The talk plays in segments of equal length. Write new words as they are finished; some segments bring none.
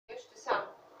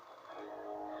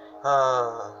You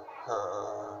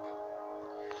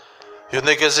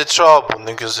niggas in trouble,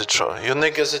 niggas in trouble. You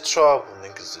niggas in trouble,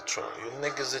 niggas in trouble. You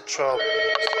niggas in trouble,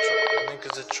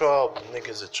 niggas in trouble.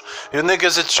 You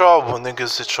niggas in trouble,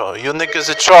 niggas in trouble. You niggas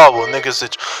in trouble, niggas in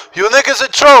trouble. You niggas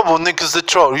in trouble, niggas in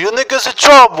trouble. You niggas in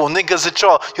trouble, niggas in trouble.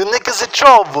 You niggas in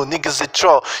trouble, niggas in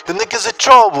trouble. You niggas in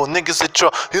trouble, niggas in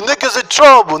trouble. You niggas in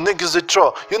trouble, niggas in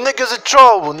trouble. You niggas in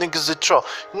trouble, niggas in trouble.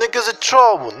 Niggas in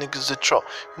trouble, niggas in trouble.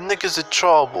 Niggas in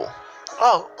trouble.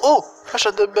 Oh,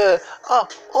 pressure the bed.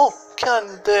 Get on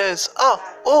the desk.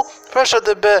 Pressure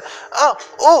the bed.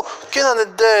 Get on the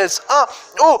desk.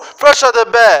 Pressure the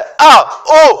bed.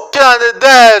 Get on the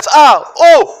desk.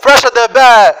 Pressure the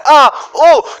bed.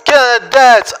 Get on the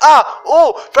desk.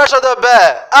 Pressure the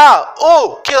bed.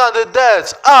 Get on the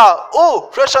desk.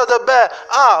 Pressure the bed.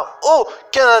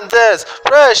 Get on the desk.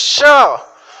 Pressure.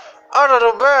 Out of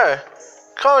the bed.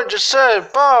 Come just say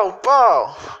bow.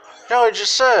 How did you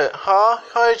say it, huh?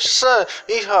 How did you say it?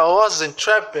 If I wasn't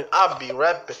trapping, I'd be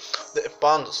rapping the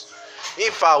bundles.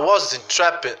 If I wasn't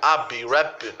trapping, I'd be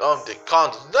rapping on the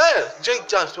condoms. There, Jake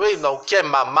Jones, we don't get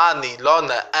my money,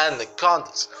 Lona, and the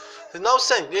condoms. There's no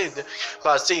sense, but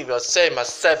I see you say my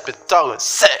separate dog and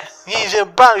say, he's a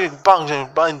bang,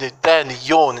 the daddy,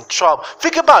 you're in trouble.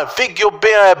 Think about it, think you'll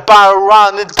be a bar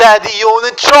around the daddy, you're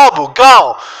in trouble.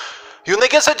 Go! You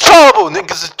niggas in trouble,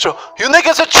 niggas in trouble. You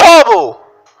niggas in trouble.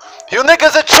 You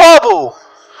niggas in trouble!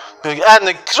 And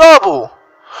in trouble!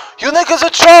 You niggas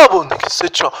in trouble! Niggas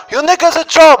in trouble! You niggas in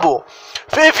trouble!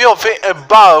 If you think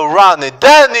about running,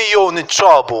 then you're in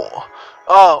trouble!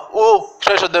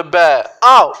 Pressure the bed!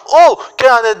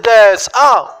 Get on the desk!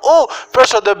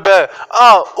 Pressure the bed!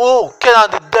 Get on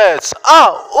the desk!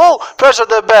 Pressure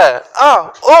the bed!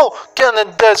 Get on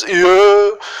the desk!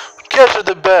 Yeah! Get to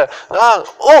the bed.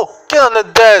 Get on the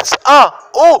desk.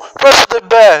 Pressure the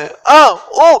bed.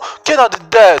 Get on the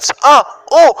desk.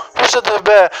 Pressure the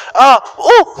bed.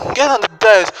 Get on the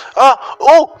desk.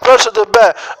 Pressure the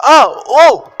bed.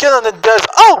 Get on the desk.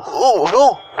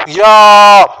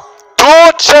 Yeah. 2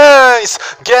 Chainz,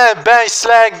 gang bang,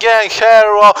 slang gang,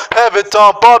 hero,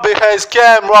 Everton, Bobby Hayes,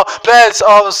 camera, plays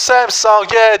on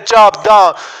Samsung, yeah, job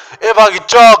done. If I get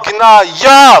joking now,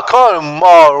 yeah, call him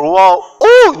more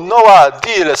one. No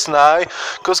idea last night,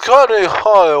 cause Cody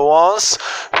Holly once,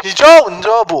 he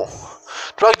double,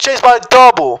 drug chase by the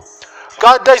double,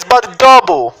 gun days by the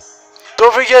double,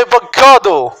 don't forget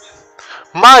avocado,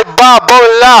 my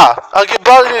babola, I get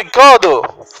body godo,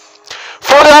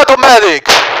 fully automatic.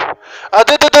 I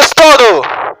did the todo.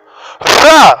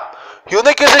 You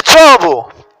niggas in trouble.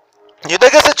 You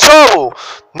niggas in trouble.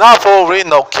 Not for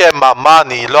Reno, get my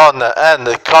money, Lona, and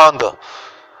the condo.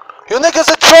 You niggas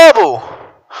in trouble.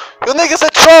 You niggas in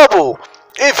trouble.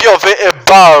 If you're fit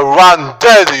about run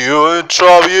dead, you in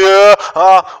trouble, yeah.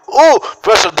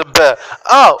 Pressure the bed.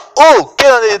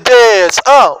 Get on the desk.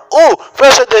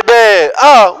 Pressure the bed.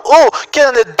 Get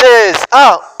on the desk.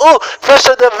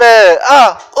 Pressure the bed.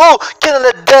 Get on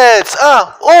the desk.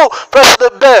 Pressure the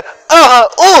bed.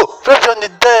 Pressure on the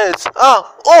desk.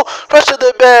 Pressure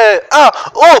the bed.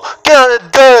 Get on the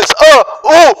desk.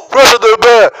 Pressure the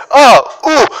bed.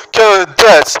 Get on the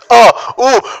desk.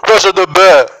 Pressure the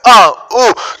bed.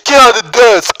 Get on the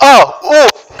desk.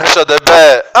 Pressure the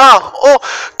bed.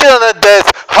 Get on the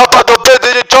desk. Hop on the bed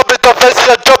and you drop it off.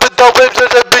 I drop it down. Waves and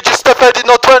the bitches step at it.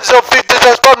 No 20s or 50s.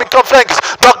 That's comical flankers.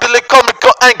 Block the leg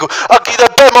comical angle. I keep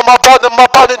that bam on my body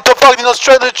to fucking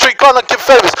Australian tree. Gonna keep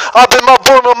favors. I've been my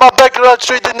boom on my background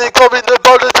street. And they call me the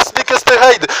borders. The sneakers they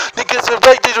hate it. Niggas are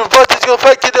rated. Reverted. Go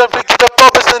fake it. And pick it up.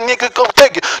 Poppers and niggas go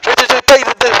take it. Traders they paid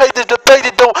it. They hate it. They paid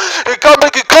it. Don't. It can't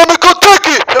make it. Come and go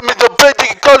take it. Let me the break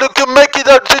it. Call you can make it.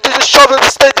 I just shovel the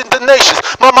state in the nations.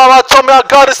 My mama told me I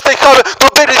gotta stay hard. Don't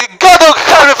be you gotta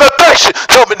carry the patient.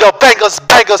 Told me no bangers.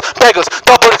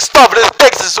 Double stuff. This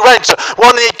Texas Ranger.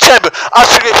 One in each chamber. I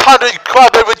should get 100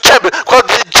 crowd every chamber.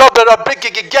 Quality job that I bring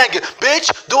it gang.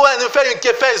 Bitch, do anything you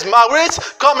get famous. My rich,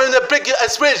 come in the big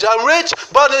as rich. I'm rich,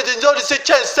 but I didn't notice a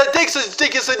chance. That niggas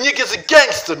and niggas a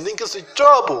gangster. Niggas in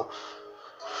trouble.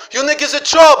 You niggas in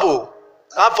trouble.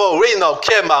 I'm for Reno,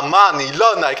 get my money,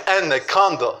 loan like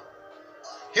anaconda.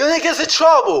 You niggas in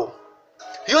trouble.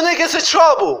 You niggas in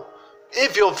trouble.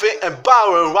 If you think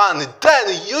about running, then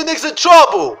you niggas in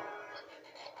trouble.